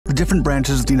Different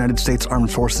branches of the United States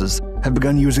Armed Forces have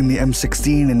begun using the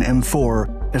M16 and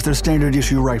M4 as their standard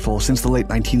issue rifle since the late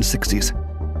 1960s.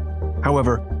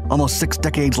 However, almost 6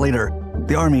 decades later,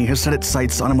 the Army has set its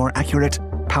sights on a more accurate,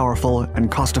 powerful,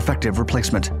 and cost-effective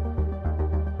replacement.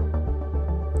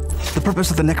 The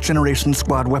purpose of the Next Generation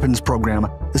Squad Weapons program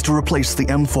is to replace the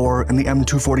M4 and the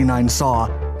M249 SAW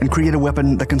and create a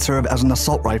weapon that can serve as an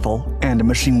assault rifle and a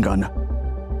machine gun.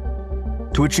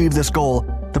 To achieve this goal,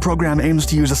 the program aims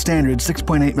to use a standard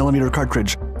 6.8mm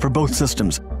cartridge for both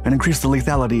systems and increase the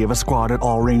lethality of a squad at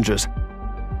all ranges.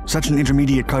 Such an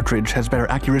intermediate cartridge has better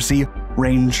accuracy,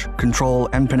 range, control,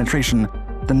 and penetration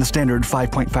than the standard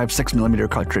 5.56mm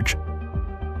cartridge.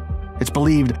 It's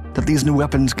believed that these new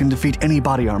weapons can defeat any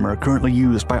body armor currently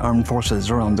used by armed forces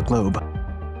around the globe.